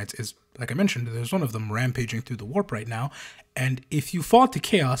the Grey Knights is, like I mentioned, there's one of them rampaging through the warp right now. And if you fall to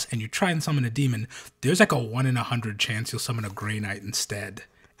chaos and you try and summon a demon, there's like a 1 in 100 chance you'll summon a Grey Knight instead.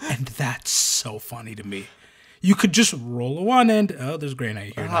 And that's so funny to me. You could just roll a 1 and, oh, there's Grey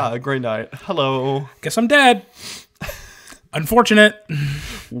Knight here now. Grey Knight. Hello. Guess I'm dead. Unfortunate.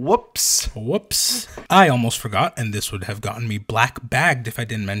 Whoops. Whoops. I almost forgot, and this would have gotten me black bagged if I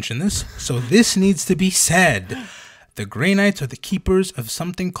didn't mention this. So this needs to be said. The Grey Knights are the keepers of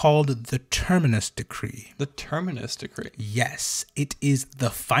something called the Terminus Decree. The Terminus Decree? Yes. It is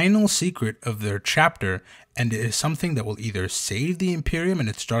the final secret of their chapter, and it is something that will either save the Imperium in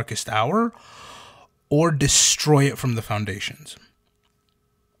its darkest hour or destroy it from the foundations.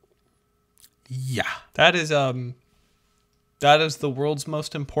 Yeah. That is the world's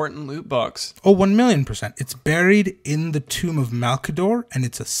most important loot box. Oh, 1,000,000%. It's buried in the tomb of Malkador, and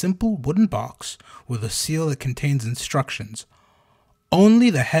it's a simple wooden box with a seal that contains instructions. Only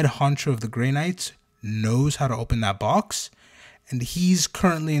the head honcho of the Grey Knights knows how to open that box, and he's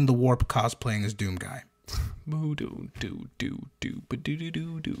currently in the warp cosplaying as Doom Guy.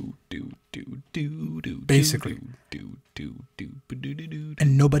 Basically.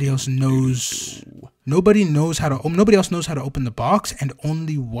 And nobody else knows how to open the box, and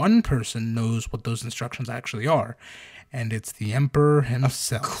only one person knows what those instructions actually are. And it's the Emperor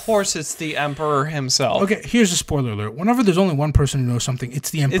himself. Of course it's the Emperor himself. Okay, here's a spoiler alert. Whenever there's only one person who knows something, it's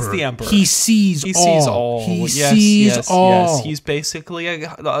the Emperor. It's the Emperor. He sees all. He sees all. Yes. He's basically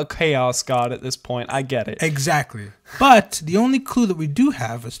a chaos god at this point. I get it. Exactly. But the only clue that we do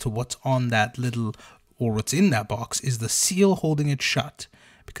have as to what's on that little, or what's in that box, is the seal holding it shut.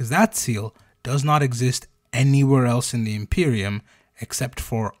 Because that seal does not exist anywhere else in the Imperium except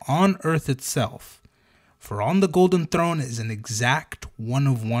for on Earth itself. For on the Golden Throne is an exact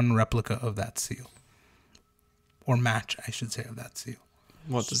 1-of-1 replica of that seal. Or match, I should say, of that seal.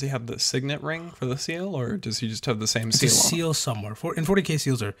 What, does he have the signet ring for the seal, or does he just have the same seal? It's a seal somewhere. In 40K,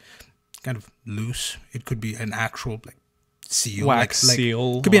 seals are kind of loose. It could be an actual seal. Wax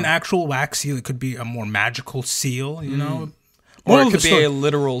seal. It could be an actual wax seal. It could be a more magical seal, you know? Or it could be a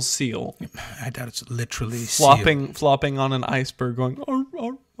literal seal. I doubt it's literally flopping on an iceberg going, arr,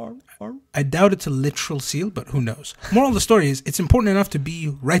 arr, arr, arr. I doubt it's a literal seal, but who knows? Moral of the story is, it's important enough to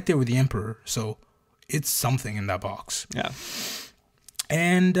be right there with the Emperor, so it's something in that box. Yeah.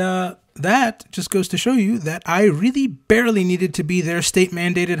 And that just goes to show you that I really barely needed to be their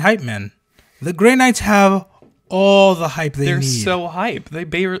state-mandated hype men. The Grey Knights have all the hype they need. They're so hype. They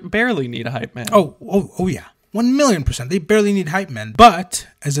barely need a hype man. Oh yeah. 1,000,000%. They barely need hype men. But,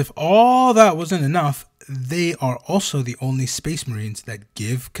 as if all that wasn't enough, they are also the only Space Marines that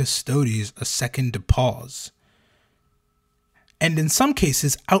give Custodes a second to pause. And in some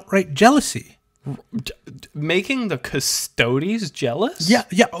cases, outright jealousy. Making the Custodes jealous? Yeah.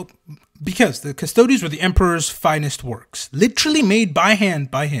 Oh, Because the Custodes were the Emperor's finest works, literally made by hand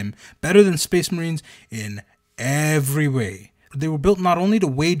by him, better than Space Marines in every way. They were built not only to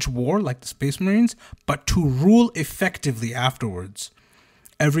wage war like the Space Marines, but to rule effectively afterwards.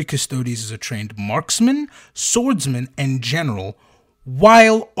 Every Custodes is a trained marksman, swordsman, and general,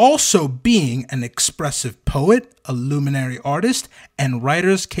 while also being an expressive poet, a luminary artist, and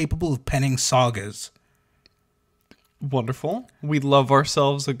writers capable of penning sagas. Wonderful. We love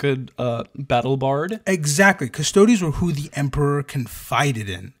ourselves a good battle bard. Exactly. Custodes were who the Emperor confided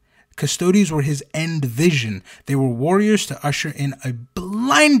in. Custodes were his end vision. They were warriors to usher in a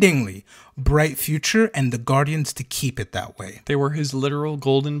blindingly bright future and the guardians to keep it that way. They were his literal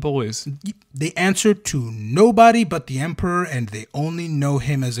golden boys. They answered to nobody but the Emperor, and they only know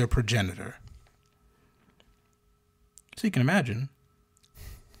him as their progenitor. So you can imagine,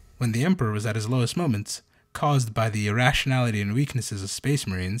 when the Emperor was at his lowest moments, caused by the irrationality and weaknesses of Space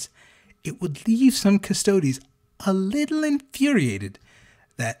Marines, it would leave some Custodes a little infuriated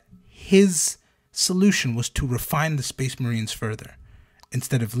that his solution was to refine the Space Marines further,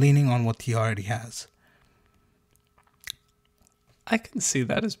 instead of leaning on what he already has. I can see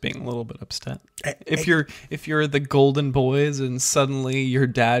that as being a little bit upset. If you're the golden boys and suddenly your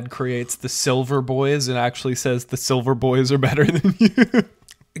dad creates the silver boys and actually says the silver boys are better than you.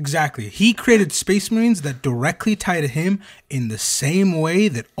 Exactly. He created Space Marines that directly tie to him in the same way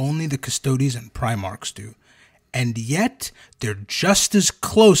that only the Custodes and Primarchs do. And yet, they're just as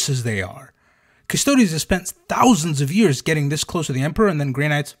close as they are. Custodes have spent thousands of years getting this close to the Emperor, and then Grey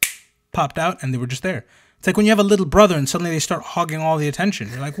Knights popped out and they were just there. It's like when you have a little brother and suddenly they start hogging all the attention.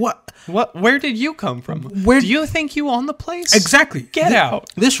 You're like, what? Where did you come from? Do you think you own the place? Exactly. Get out.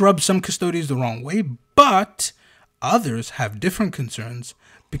 This rubs some Custodes the wrong way, but others have different concerns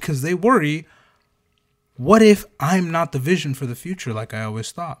because they worry, what if I'm not the vision for the future like I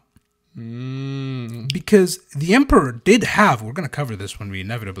always thought? Because the Emperor did have, we're going to cover this when we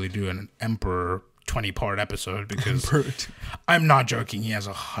inevitably do an Emperor 20-part episode, because I'm not joking, he has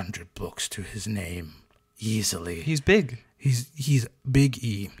 100 books to his name easily. He's big. He's Big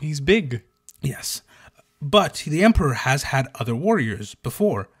E. He's big. Yes. But the Emperor has had other warriors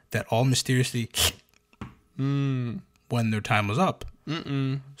before that all mysteriously when their time was up.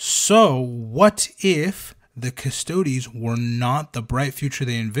 So what if the Custodes were not the bright future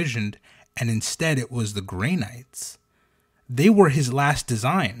they envisioned, and instead it was the Grey Knights? They were his last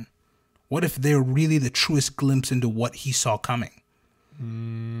design. What if they're really the truest glimpse into what he saw coming?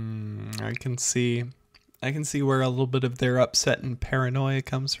 I can see where a little bit of their upset and paranoia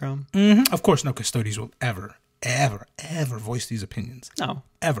comes from. Of course, no Custodes will ever voice these opinions. No,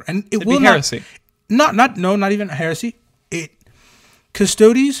 ever, and it it'd will be heresy. Not even heresy.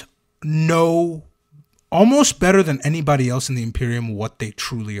 Custodes know almost better than anybody else in the Imperium what they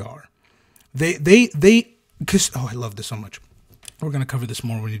truly are. I love this so much. We're going to cover this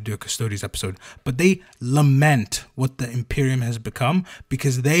more when you do a Custodes episode. But they lament what the Imperium has become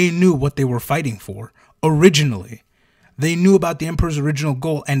because they knew what they were fighting for originally. They knew about the Emperor's original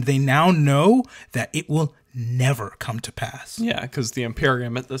goal, and they now know that it will never come to pass. Yeah, because the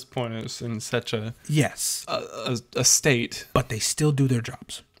Imperium at this point is in such a state. But they still do their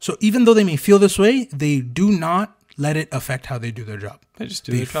jobs. So even though they may feel this way, they do not let it affect how they do their job. They just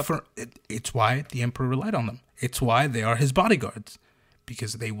do their job. It's why the Emperor relied on them. It's why they are his bodyguards.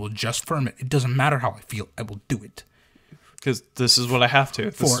 Because they will just firm it. It doesn't matter how I feel. I will do it. Because this is what I have to.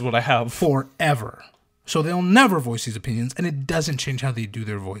 This is what I have. Forever. So they'll never voice these opinions, and it doesn't change how they do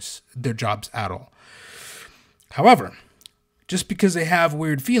their jobs at all. However, just because they have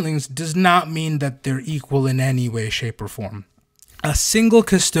weird feelings does not mean that they're equal in any way, shape, or form. A single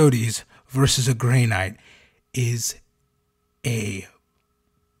Custodes versus a Grey Knight is a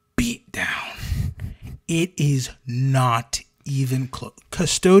beatdown. It is not even close.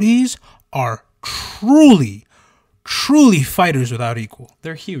 Custodes are truly fighters without equal.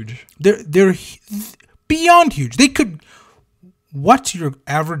 They're huge. They're beyond huge. They could... What your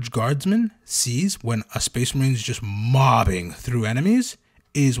average guardsman sees when a Space Marine is just mobbing through enemies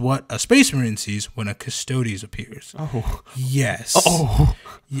is what a Space Marine sees when a Custodes appears. Oh. Yes. Oh.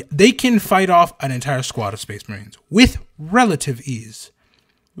 Yeah, they can fight off an entire squad of Space Marines with relative ease.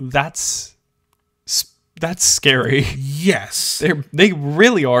 That's scary. Yes. They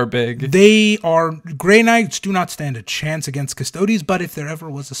really are big. Grey Knights do not stand a chance against Custodes, but if there ever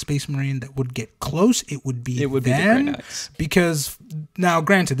was a Space Marine that would get close, it would be the Grey Knights. Because, now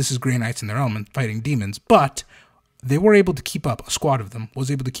granted, this is Grey Knights in their element fighting demons, but they were able to keep up, a squad of them was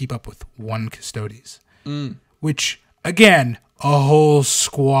able to keep up with one Custodes. Which, again, a whole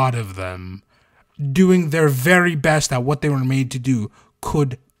squad of them doing their very best at what they were made to do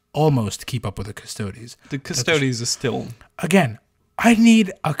could almost keep up with the Custodes. The Custodes is still... Again, I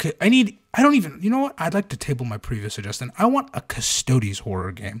don't even, you know what? I'd like to table my previous suggestion. I want a Custodes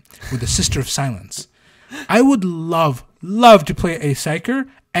horror game with a Sister of Silence. I would love to play a Psyker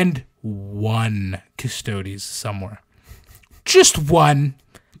and one Custodes somewhere. Just one.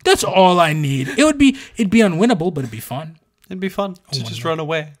 That's all I need. It'd be unwinnable, but it'd be fun. It'd be fun to just run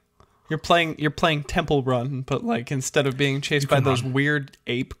away. You're playing Temple Run, but like instead of being chased by those weird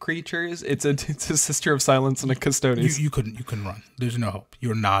ape creatures, it's a Sister of Silence and a Custodes. You couldn't run. There's no hope.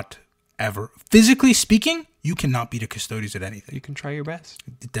 You're not ever, physically speaking, you cannot beat a Custodes at anything. You can try your best.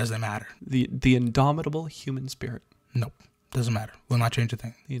 It doesn't matter. The indomitable human spirit. Nope. Doesn't matter. Will not change a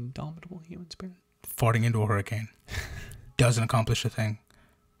thing. The indomitable human spirit. Farting into a hurricane doesn't accomplish a thing.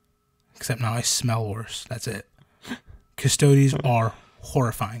 Except now I smell worse. That's it. Custodes are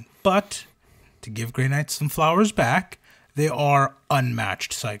horrifying. But to give Grey Knights some flowers back, they are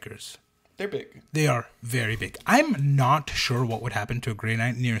unmatched Psykers. They're big. They are very big. I'm not sure what would happen to a Grey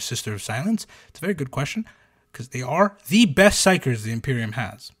Knight near a Sister of Silence. It's a very good question, because they are the best Psykers the Imperium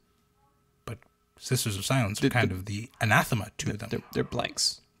has. But Sisters of Silence are kind of the anathema to them. They're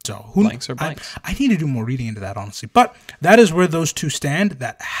blanks. So blanks are blanks. I need to do more reading into that, honestly. But that is where those two stand.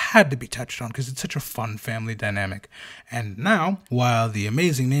 That had to be touched on because it's such a fun family dynamic. And now, while the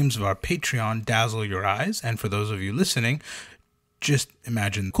amazing names of our Patreon dazzle your eyes, and for those of you listening, just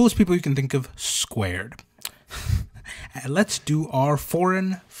imagine the coolest people you can think of squared. Let's do our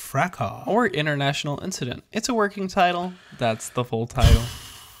foreign fracas. Or international incident. It's a working title. That's the full title.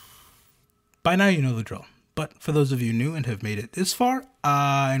 By now you know the drill. But for those of you new and have made it this far,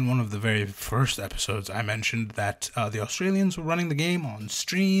 in one of the very first episodes, I mentioned that the Australians were running the game on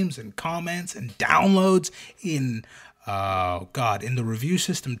streams and comments and downloads in the review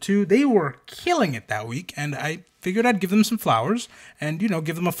system too. They were killing it that week, and I figured I'd give them some flowers and,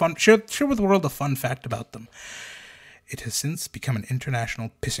 give them a fun, share with the world a fun fact about them. It has since become an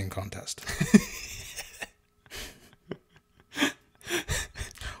international pissing contest.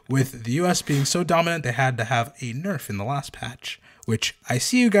 With the US being so dominant, they had to have a nerf in the last patch, which I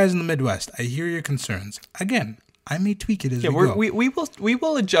see you guys in the Midwest. I hear your concerns. Again, I may tweak it as we go. We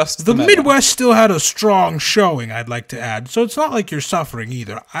will adjust. The Midwest still had a strong showing, I'd like to add, so it's not like you're suffering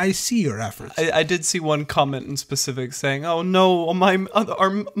either. I see your efforts. I did see one comment in specific saying, "Oh no, my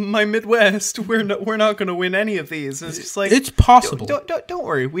Midwest, we're not going to win any of these." It's just like it's possible. Don't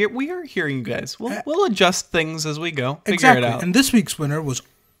worry, we are hearing you guys. We'll adjust things as we go. Exactly. Figure it out. And this week's winner was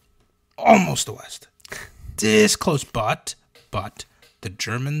almost the West. This close, but the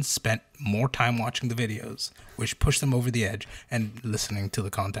Germans spent more time watching the videos, which pushed them over the edge, and listening to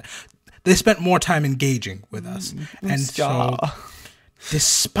the content. They spent more time engaging with us. And so,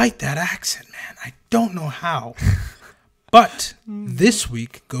 despite that accent, man, I don't know how. But this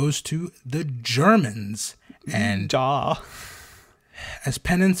week goes to the Germans. And as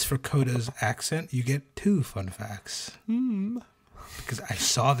penance for Coda's accent, you get 2 fun facts. Because I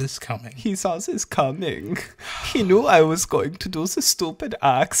saw this coming. He saw this coming. He knew I was going to do the stupid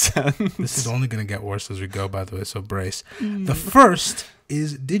accent. This is only going to get worse as we go, by the way, so brace. The first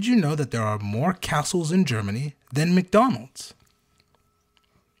is, did you know that there are more castles in Germany than McDonald's?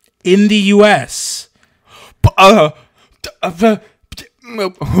 In the US. There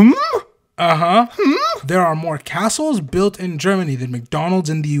are more castles built in Germany than McDonald's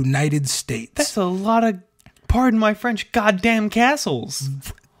in the United States. That's a lot of, pardon my French, goddamn castles.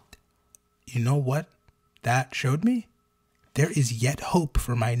 You know what that showed me? There is yet hope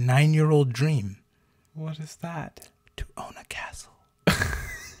for my 9-year-old dream. What is that? To own a castle.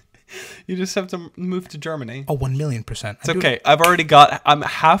 You just have to move to Germany. Oh, 1,000,000%. It's okay. I'm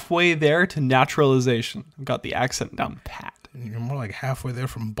halfway there to naturalization. I've got the accent down pat. You're more like halfway there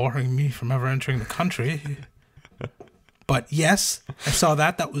from barring me from ever entering the country. But yes, I saw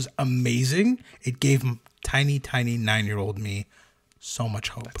that. That was amazing. It gave tiny 9-year-old me so much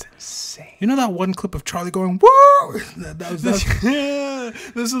hope. That's insane. You know that one clip of Charlie going, "Whoa!" That was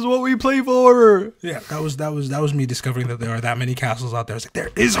this is what we play for. Yeah, that was me discovering that there are that many castles out there. I was like,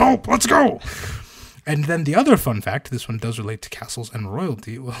 there is hope. Let's go. And then the other fun fact, this one does relate to castles and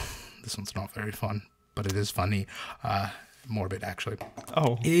royalty. Well, this one's not very fun, but it is funny. Morbid, actually.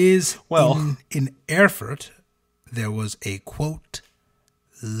 Oh. Is, well, in Erfurt, there was a, quote,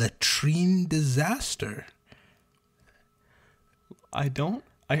 latrine disaster. I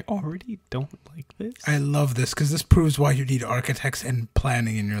already don't like this. I love this because this proves why you need architects and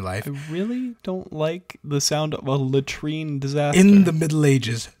planning in your life. I really don't like the sound of a latrine disaster. In the Middle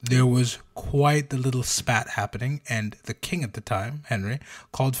Ages, there was quite the little spat happening, and the king at the time, Henry,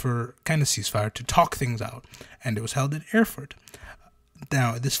 called for kind of ceasefire to talk things out, and it was held in Erfurt.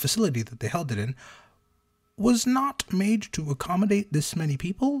 Now, this facility that they held it in was not made to accommodate this many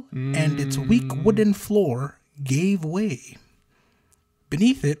people, and its weak wooden floor gave way.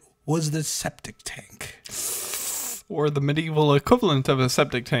 Beneath it was the septic tank. Or the medieval equivalent of a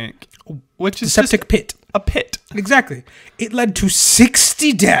septic tank, which is the septic pit. A pit. Exactly. It led to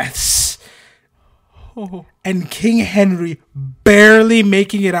 60 deaths. Oh. And King Henry barely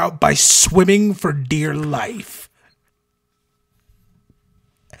making it out by swimming for dear life.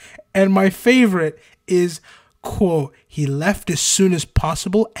 And my favorite is, quote, he left as soon as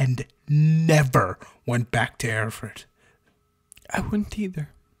possible and never went back to Erfurt. I wouldn't either.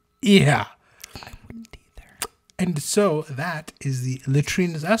 Yeah. I wouldn't either. And so that is the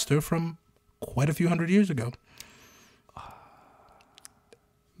latrine disaster from quite a few hundred years ago.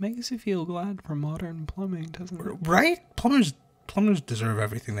 Makes you feel glad for modern plumbing, doesn't it? Right? Plumbers deserve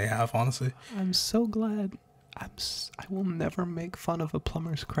everything they have, honestly. I'm so glad. I will never make fun of a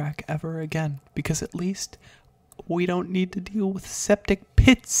plumber's crack ever again, because at least we don't need to deal with septic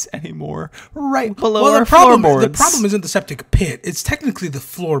pits anymore right below our floorboards. The problem isn't the septic pit. It's technically the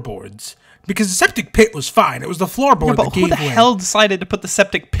floorboards. Because the septic pit was fine. It was the floorboard that gave way. Who the hell decided to put the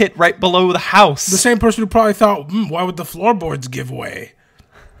septic pit right below the house? The same person who probably thought, why would the floorboards give way?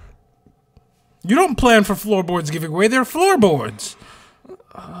 You don't plan for floorboards giving way. They're floorboards.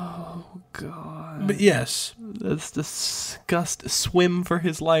 Oh, God. But yes. That's disgust. Swim for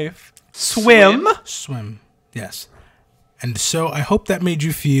his life. Swim? Swim. Yes. And so I hope that made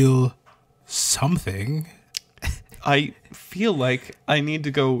you feel something. I feel like I need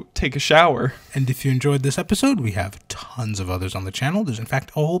to go take a shower. And if you enjoyed this episode, we have tons of others on the channel. There's, in fact,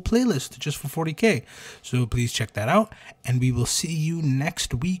 a whole playlist just for 40K. So please check that out. And we will see you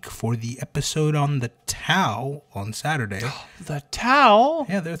next week for the episode on the Tau on Saturday. The Tau?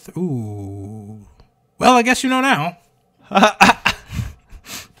 Yeah, they're... ooh. Well, I guess you know now. I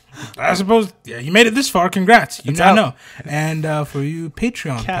suppose... yeah, you made it this far. Congrats. You now know. And for you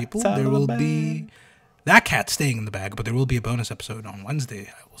Patreon people, there will be... that cat's staying in the bag, but there will be a bonus episode on Wednesday.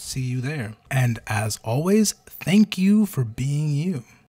 I will see you there. And as always, thank you for being you.